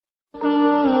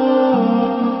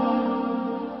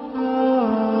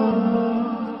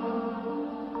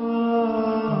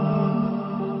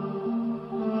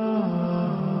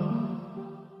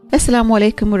Assalamu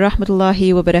alaikum wa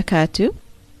rahmatullahi wa barakatuh.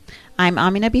 I'm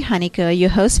Amina Bihanika, your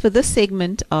host for this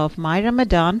segment of My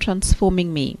Ramadan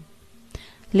Transforming Me.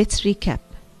 Let's recap.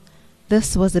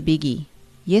 This was a biggie.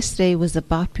 Yesterday was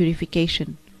about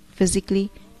purification, physically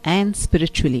and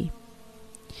spiritually.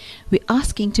 We're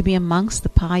asking to be amongst the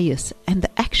pious, and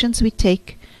the actions we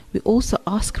take, we also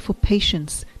ask for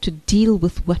patience to deal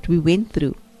with what we went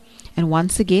through. And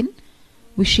once again,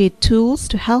 we shared tools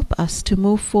to help us to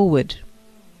move forward.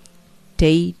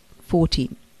 Day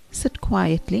 14. Sit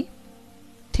quietly,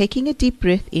 taking a deep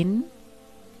breath in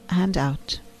and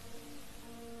out.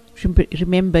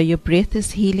 Remember, your breath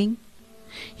is healing.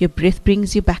 Your breath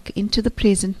brings you back into the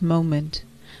present moment.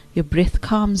 Your breath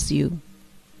calms you.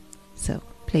 So,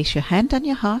 place your hand on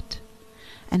your heart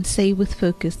and say with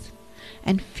focus,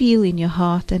 and feel in your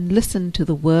heart and listen to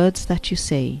the words that you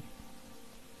say.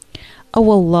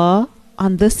 O Allah,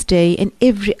 on this day and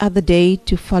every other day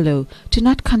to follow, do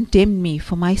not condemn me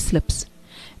for my slips.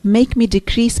 Make me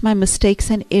decrease my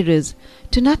mistakes and errors.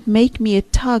 Do not make me a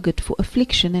target for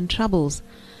affliction and troubles.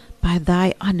 By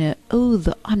thy honor, O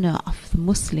the honor of the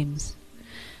Muslims.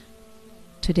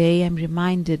 Today I am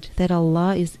reminded that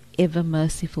Allah is ever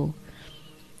merciful.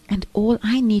 And all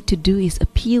I need to do is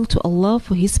appeal to Allah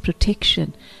for His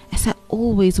protection, as I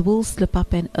always will slip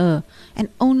up and err, and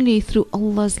only through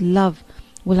Allah's love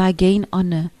will I gain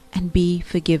honor and be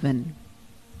forgiven.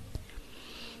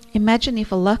 Imagine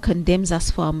if Allah condemns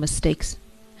us for our mistakes.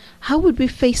 How would we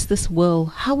face this world?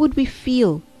 How would we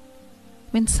feel?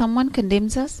 When someone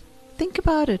condemns us, think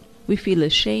about it. We feel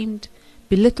ashamed,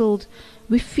 belittled.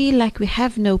 We feel like we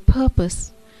have no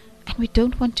purpose, and we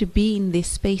don't want to be in their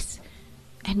space.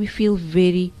 And we feel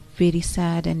very, very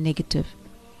sad and negative.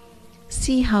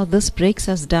 See how this breaks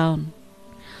us down.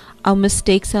 Our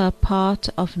mistakes are a part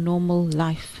of normal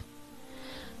life.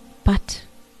 But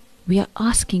we are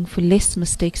asking for less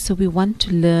mistakes, so we want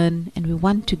to learn and we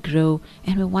want to grow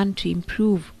and we want to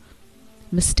improve.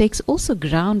 Mistakes also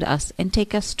ground us and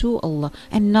take us to Allah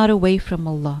and not away from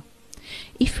Allah.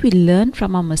 If we learn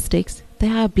from our mistakes, they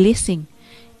are a blessing.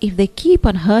 If they keep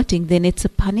on hurting, then it's a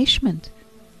punishment.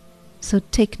 So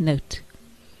take note.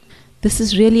 This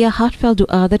is really a heartfelt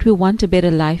dua that we want a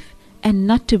better life and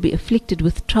not to be afflicted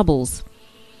with troubles,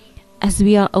 as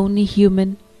we are only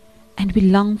human and we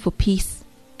long for peace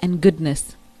and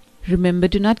goodness. Remember,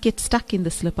 do not get stuck in the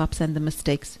slip-ups and the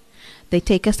mistakes. They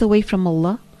take us away from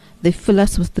Allah. They fill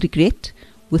us with regret,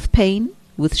 with pain,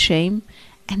 with shame,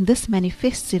 and this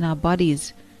manifests in our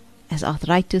bodies as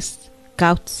arthritis,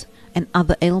 gouts, and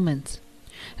other ailments.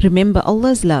 Remember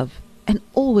Allah's love, and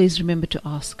always remember to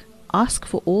ask. Ask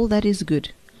for all that is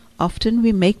good. Often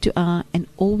we make dua and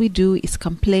all we do is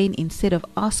complain instead of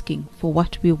asking for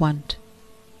what we want.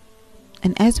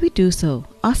 And as we do so,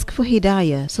 ask for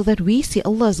hidayah so that we see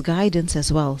Allah's guidance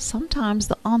as well. Sometimes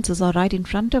the answers are right in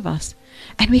front of us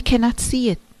and we cannot see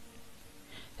it.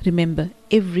 Remember,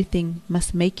 everything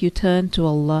must make you turn to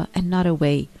Allah and not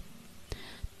away.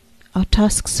 Our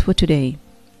tasks for today.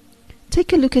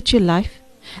 Take a look at your life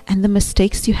and the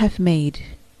mistakes you have made.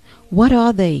 What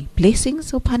are they,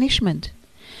 blessings or punishment?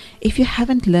 If you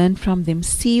haven't learned from them,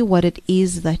 see what it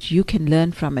is that you can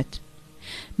learn from it.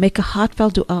 Make a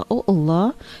heartfelt dua, O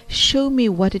Allah, show me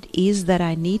what it is that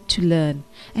I need to learn,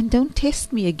 and don't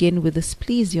test me again with this,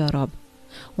 please, Ya Rab.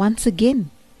 Once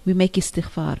again, we make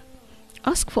istighfar.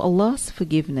 Ask for Allah's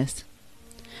forgiveness.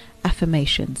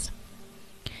 Affirmations.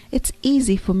 It's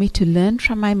easy for me to learn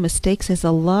from my mistakes as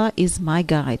Allah is my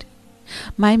guide.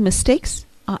 My mistakes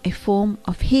are a form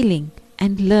of healing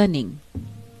and learning.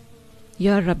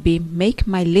 Ya Rabbi, make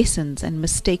my lessons and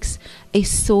mistakes a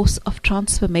source of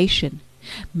transformation.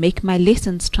 Make my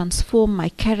lessons transform my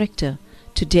character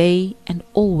today and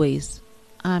always.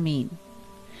 Ameen.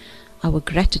 Our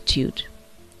gratitude.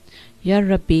 Ya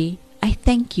Rabbi, I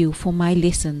thank you for my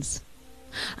lessons.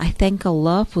 I thank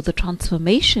Allah for the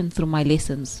transformation through my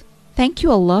lessons. Thank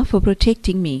you, Allah, for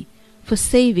protecting me, for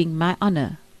saving my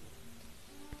honor.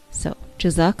 So,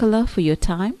 Jazakallah for your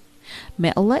time.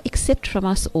 May Allah accept from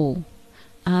us all.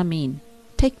 Ameen.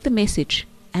 Take the message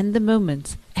and the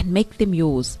moments and make them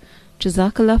yours.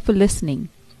 Jazakallah for listening.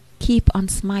 Keep on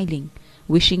smiling.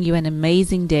 Wishing you an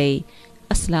amazing day.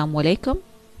 Assalamu alaikum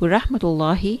wa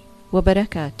rahmatullahi wa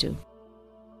barakatuh.